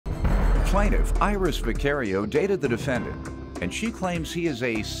plaintiff, Iris Vicario, dated the defendant, and she claims he is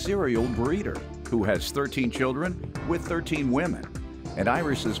a serial breeder who has 13 children with 13 women. And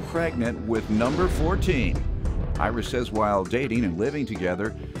Iris is pregnant with number 14. Iris says while dating and living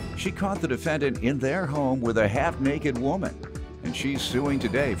together, she caught the defendant in their home with a half-naked woman, and she's suing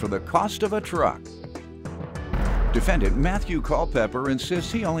today for the cost of a truck. Defendant Matthew Culpepper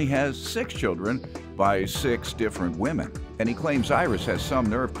insists he only has 6 children by 6 different women, and he claims Iris has some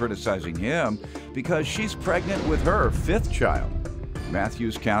nerve criticizing him because she's pregnant with her 5th child.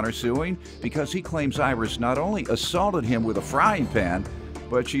 Matthew's countersuing because he claims Iris not only assaulted him with a frying pan,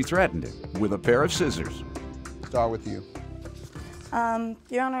 but she threatened him with a pair of scissors. Start with you.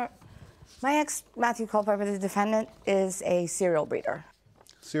 Your Honor, my ex, Matthew Culpepper, the defendant, is a serial breeder.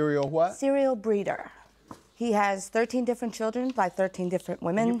 Serial what? Serial breeder. He has 13 different children by 13 different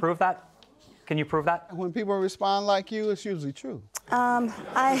women. Can you prove that? Can you prove that? When people respond like you, it's usually true.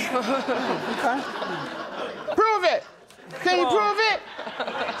 Okay. Prove it! Can you prove it?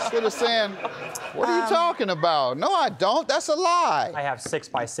 Instead of saying, what are you talking about? No, I don't. That's a lie. I have 6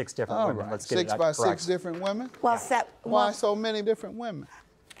 by 6 different women. Right. Let's get 6 that by correct. 6 different women? Well, Why so many different women?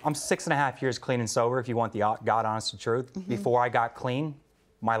 I'm 6.5 years clean and sober, if you want the God honest truth. Before I got clean,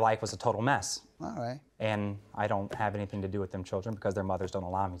 my life was a total mess. All right. And I don't have anything to do with them children because their mothers don't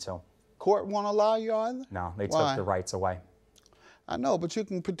allow me to. Court won't allow you either? No, they Why? took the rights away. I know, but you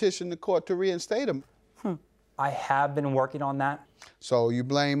can petition the court to reinstate them. I have been working on that. So you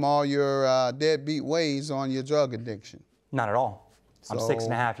blame all your deadbeat ways on your drug addiction? Not at all. I'm So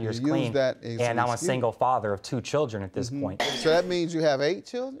 6.5 years you use clean, that as and an I'm a excuse. single father of 2 children at this point. So that means you have 8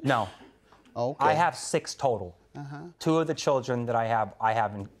 children? No, Okay. I have 6 total. 2 of the children that I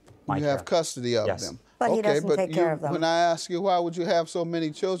have in my You care. have custody of Yes. them. But he okay, doesn't but take care of them. When I asked you why would you have so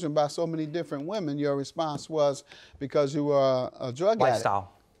many children by so many different women, your response was because you were a drug addict.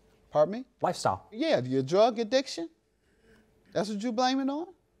 Lifestyle. Pardon me? Lifestyle. Yeah, your drug addiction? That's what you blame it on?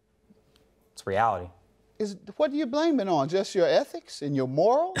 It's reality. What do you blame it on? Just your ethics and your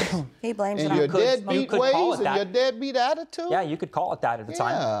morals? He blames and it your on deadbeat call ways it and that. your deadbeat attitude? Yeah, you could call it that at the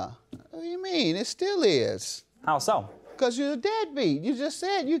time. Yeah. What do you mean? It still is. How so? Because you're a deadbeat. You just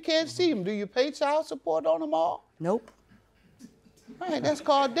said you can't see them. Do you pay child support on them all? Nope. Right, that's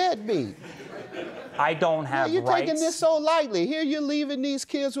called deadbeat. I don't have You're rights. taking this so lightly. Here you're leaving these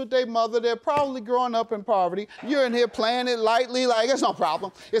kids with their mother. They're probably growing up in poverty. You're in here playing it lightly like, it's no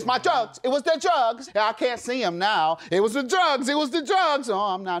problem. It's my drugs. It was the drugs. I can't see them now. It was the drugs. It was the drugs. Oh,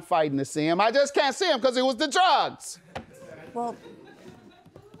 I'm not fighting to see them. I just can't see them because it was the drugs. Well,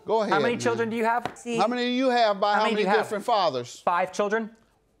 Go ahead. How many man. children do you have? see, How many do you have by how many do many you have? different fathers? 5 children?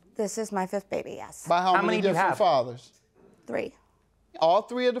 this is my 5th baby, yes. By how How many many do you different have? fathers? 3. All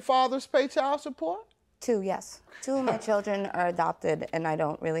 3 of the fathers pay child support? 2, yes. 2 of my children are adopted, and I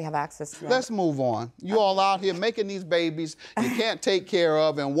don't really have access to them. Let's move on. You all out here making these babies you can't take care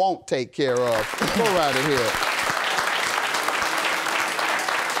of and won't take care of. Go right ahead.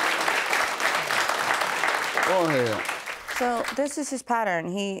 Go ahead. So this is his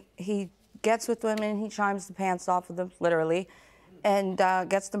pattern. He gets with women, he chimes the pants off of them, literally, and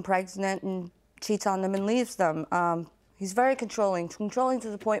gets them pregnant and cheats on them and leaves them. He's very controlling to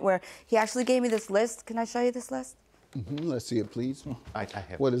the point where he actually gave me this list. Can I show you this list? Let's see it, please. I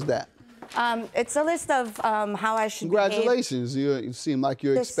have. What is that? It's a list of how I should behave. Congratulations. You seem like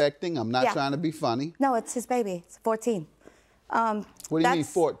you're expecting. I'm not trying to be funny. No, it's his baby. It's 14. What do you mean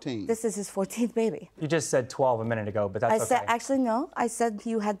 14? This is his 14th baby. You just said 12 a minute ago, but that's I okay. said, actually, no. I said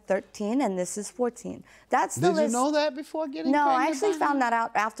you had 13, and this is 14. That's the Did list. you know that before getting No, pregnant? I actually by found him? that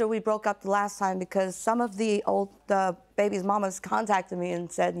out after we broke up the last time because some of the baby's mamas contacted me and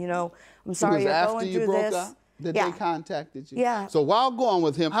said, you know, I'm sorry It was you're after going you through broke this. up that Yeah. they contacted you? Yeah. So while going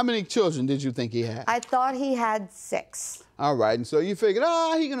with him, how many children did you think he had? I thought he had 6. All right, and so you figured,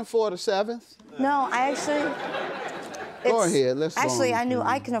 he can afford a 7th? No, I actually... Go ahead, let's go Actually, on, I knew please.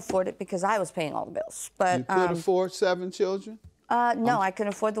 I can afford it because I was paying all the bills. But You could afford 7 children? no, I can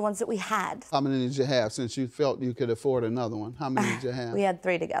afford the ones that we had. How many did you have since you felt you could afford another one? How many did you have? We had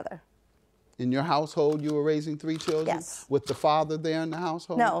 3 together. In your household, you were raising 3 children? Yes. With the father there in the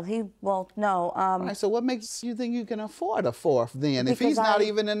household? No, no. All right, so what makes you think you can afford a 4th then? If Because he's not I-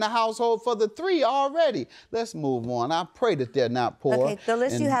 even in the household for the 3 already. Let's move on. I pray that they're not poor. Okay, the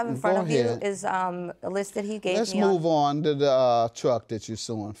list you And have in front go of you ahead. is a list that he gave Let's me. move on to the truck that you're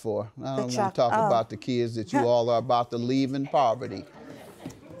suing for. I don't want to truck, talk oh. about the kids that you all are about to leave in poverty.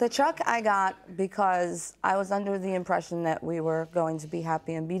 The truck I got because I was under the impression that we were going to be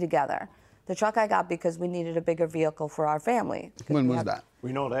happy and be together. The truck I got because we needed a bigger vehicle for our family. When was that?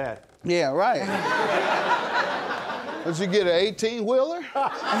 We know that. Yeah, right. Did you get an 18-wheeler?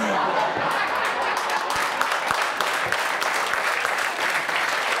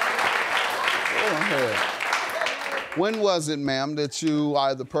 When was it, ma'am, that you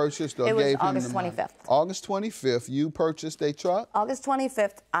either purchased or gave him the money? It was August 25th. August 25th, you purchased a truck? August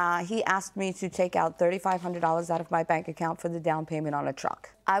 25th, he asked me to take out $3,500 out of my bank account for the down payment on a truck.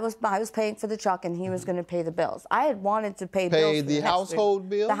 I was paying for the truck, and he was going to pay the bills. I had wanted to pay bills. Pay the household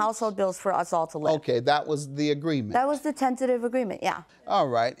bills? The household bills for us all to live. Okay, that was the agreement. That was the tentative agreement, yeah. All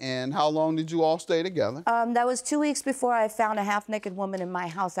right, and how long did you all stay together? That was 2 weeks before I found a half-naked woman in my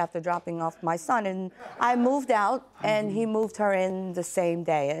house after dropping off my son, and I moved out, and he moved her in the same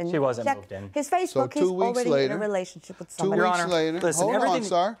day. And she wasn't moved in. His Facebook, he's already in a relationship with somebody. 2 weeks later, listen, hold on,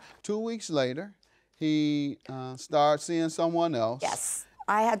 sir. 2 weeks later, he started seeing someone else. Yes.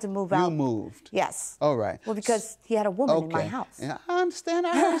 I had to move out. You moved? Yes. All right. Well, because he had a woman in my house. Yeah, I understand.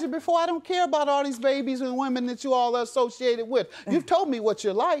 I heard you before. I don't care about all these babies and women that you all are associated with. You've told me what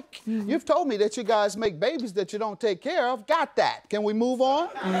you're like. You've told me that you guys make babies that you don't take care of. Got that. Can we move on?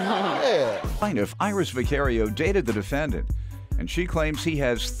 Yeah. Plaintiff Iris Vicario dated the defendant, and she claims he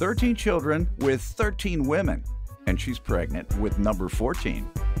has 13 children with 13 women, and she's pregnant with number 14.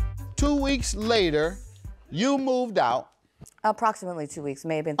 2 weeks later, you moved out. Approximately 2 weeks,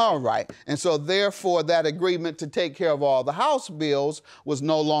 maybe. All right. And so, therefore, that agreement to take care of all the house bills was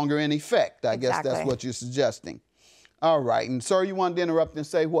no longer in effect. I guess that's what you're suggesting. All right. And, sir, you wanted to interrupt and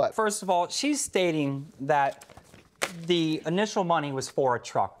say what? First of all, she's stating that the initial money was for a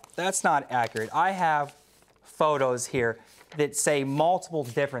truck. That's not accurate. I have photos here that say multiple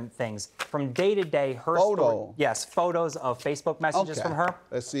different things. From day to day, her story. Yes, photos of Facebook messages from her.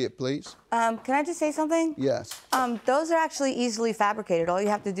 Let's see it, please. Can I just say something? Yes. Those are actually easily fabricated. All you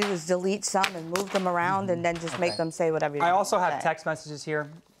have to do is delete some and move them around and then just make them say whatever you want. I also have text messages here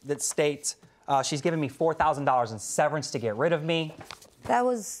that states she's giving me $4,000 in severance to get rid of me. That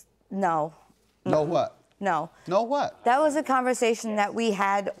was, no. No what? No. No what? That was a conversation that we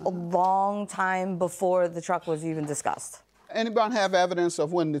had a long time before the truck was even discussed. Anybody have evidence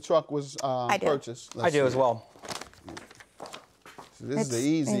of when the truck was purchased? I do as well. So this is the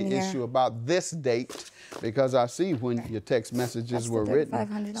easy issue about this date because I see when your text messages were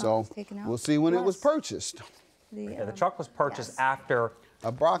written. So we'll see when it was purchased. The truck was purchased after.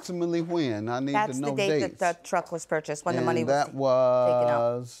 Approximately when? I need to know dates. That's the date that the truck was purchased, when the money was taken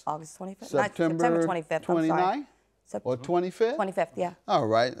out. August 25th? September 25th, 29th? Or 25th? 25th, yeah. All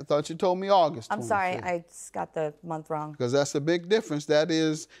right. I thought you told me August 25th. I'm sorry, I just got the month wrong. Because that's a big difference. That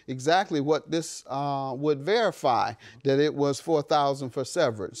is exactly what this would verify, that it was $4,000 for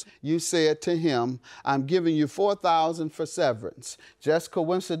severance. You said to him, I'm giving you $4,000 for severance. Just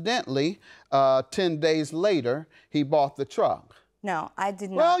coincidentally, 10 days later, he bought the truck. No, I did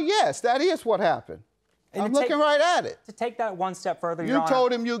not. Well, yes, that is what happened. I'm looking right at it. To take that one step further, Your You Honor,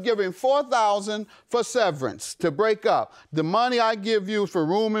 told him you give him $4,000 for severance to break up. The money I give you for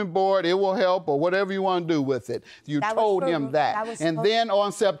room and board, it will help, or whatever you want to do with it. You told him that. And then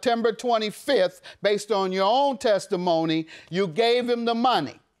on September 25th, based on your own testimony, you gave him the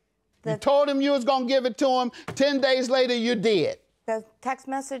money. You told him you was going to give it to him. 10 days later, you did. The text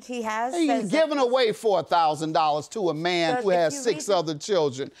message he has He's giving away $4,000 to a man who has 6 other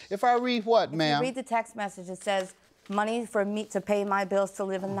children. If I read what, ma'am? If you read the text message, it says, money for me to pay my bills to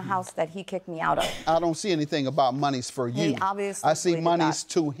live in the house that he kicked me out of. I don't see anything about monies for you. He obviously I see monies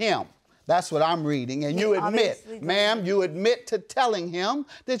to him. That's what I'm reading. And you admit, ma'am, you admit to telling him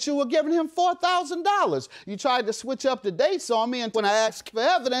that you were giving him $4,000. You tried to switch up the dates on me, and when I asked for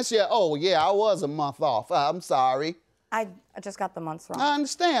evidence, I was a month off. I'm sorry. I just got the months wrong. I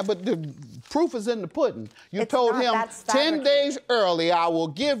understand, but the proof is in the pudding. You told him 10 days early, I will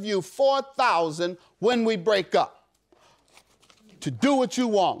give you $4,000 when we break up to do what you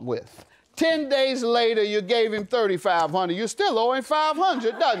want with. 10 days later, you gave him $3,500. You still owe him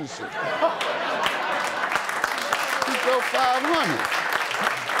 $500, doesn't she? You still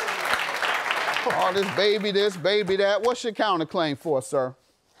 $500. All this, baby that. What's your counterclaim for, sir?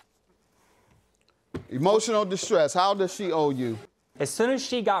 Emotional distress. How does she owe you? As soon as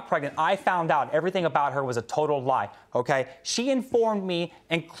she got pregnant, I found out everything about her was a total lie, okay? She informed me,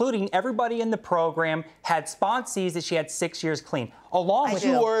 including everybody in the program, had sponsees that she had 6 years clean, along with...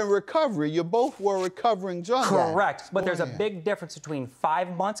 You were in recovery. You both were recovering drug addicts. Correct, but there's a big difference between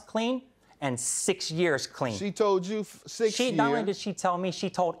 5 months clean and 6 years clean. She told you 6 years? Not only did she tell me, she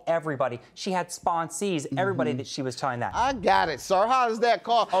told everybody. She had sponsees, everybody that she was telling that. I got it, sir. How does that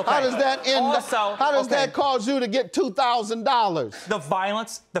cause? Okay. How does that end? Also, how does that cause you to get $2,000? The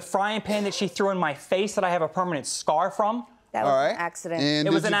violence, the frying pan that she threw in my face that I have a permanent scar from. That was an accident. And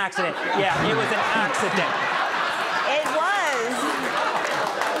it was an accident. Yeah, it was an accident.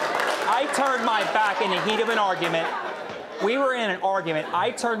 turned my back in the heat of an argument. We were in an argument.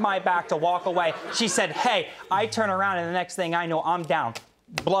 I turned my back to walk away. She said, hey, I turn around, and the next thing I know, I'm down.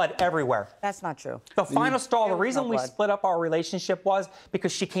 Blood everywhere. That's not true. The final straw, the was reason no we blood. split up our relationship was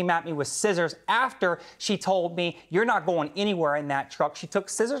because she came at me with scissors after she told me, you're not going anywhere in that truck. She took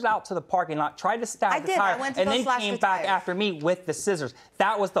scissors out to the parking lot, tried to stab the tire, and then came back after me with the scissors.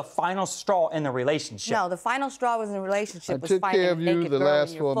 That was the final straw in the relationship. No, the final straw was in the relationship. I took care of you the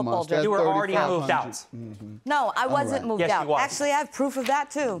last 4 months. That's You were already 3,500. moved out. Mm-hmm. No, I wasn't moved Yes, out. you was. Actually, I have proof of that,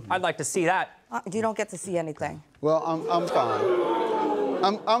 too. I'd like to see that. You don't get to see anything. Well, I'm fine.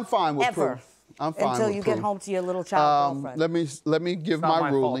 I'm fine with Ever. proof. I'm fine Until with you proof. get home to your little child girlfriend. Let me give not my my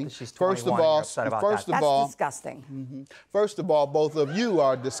fault ruling. that she's First of 21 and all, you're upset about that. That's disgusting. First of all, both of you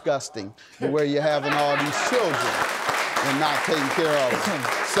are disgusting, the way you're having all these children and not taking care of them.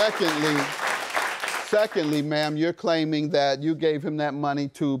 Secondly, ma'am, you're claiming that you gave him that money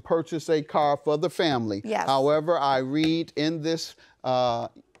to purchase a car for the family. Yes. However, I read in this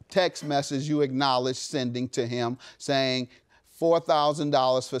text message you acknowledged sending to him saying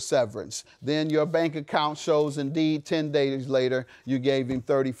 $4,000 for severance. Then your bank account shows indeed 10 days later you gave him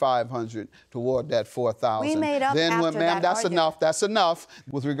 $3,500 toward that $4,000. We made up then, after ma'am, that that's argument. enough. That's enough.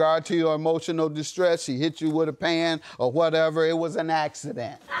 With regard to your emotional distress, she hit you with a pan or whatever. It was an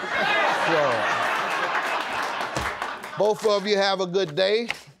accident. So, both of you have a good day,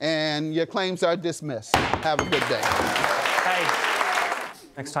 and your claims are dismissed. Have a good day. Hey,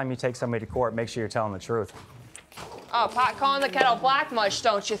 next time you take somebody to court, make sure you're telling the truth. Oh, pot calling the kettle black much,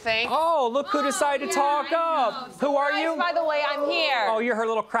 don't you think? Oh, look who decided to talk up. Who are you? By the way, I'm here. Oh, you're her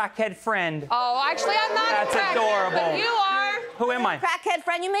little crackhead friend. Oh, actually, I'm not. That's a crackhead, adorable. But you are. Who am I? Crackhead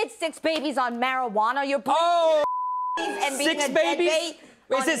friend, you made 6 babies on marijuana. You're Oh, and being 6 a babies? deadbeat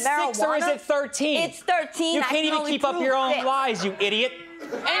Is it 6 or is marijuana. it 13? It's 13. You I can't can even only keep up prove your own 6. lies, you idiot.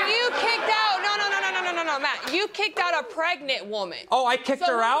 And you kicked out. No, Matt. You kicked out a pregnant woman. Oh, I kicked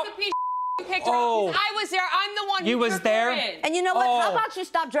her out? The piece of you kicked her Oh. out. I was there. I'm the one who You was took there? her in. And you know what? How Oh. about you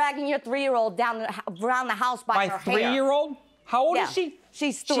stop dragging your 3-year-old around the house by My her hair? 3-year-old? How old Yeah. is she?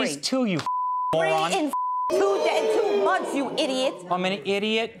 She's 3. She's 2, you 3 moron. in 2 months, you idiot. I'm an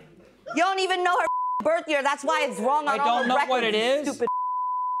idiot. You don't even know her birth year. That's why it's wrong on I all don't the know records, what it you is. Stupid.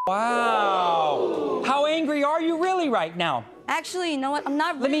 Wow. How angry are you really right now? Actually, you know what? I'm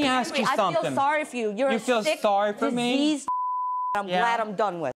not Let really me ask angry. you I something. feel sorry for you. You're You a feel sick, sorry for me? diseased I'm Yeah. glad I'm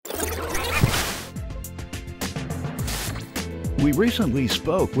done with. We recently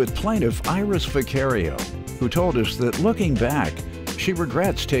spoke with plaintiff Iris Vicario, who told us that looking back, she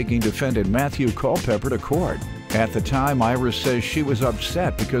regrets taking defendant Matthew Culpepper to court. At the time, Iris says she was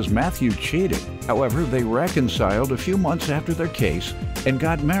upset because Matthew cheated. However, they reconciled a few months after their case and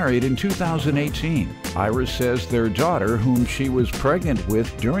got married in 2018. Iris says their daughter, whom she was pregnant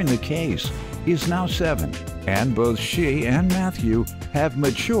with during the case, is now 7, and both she and Matthew have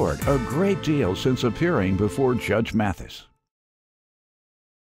matured a great deal since appearing before Judge Mathis.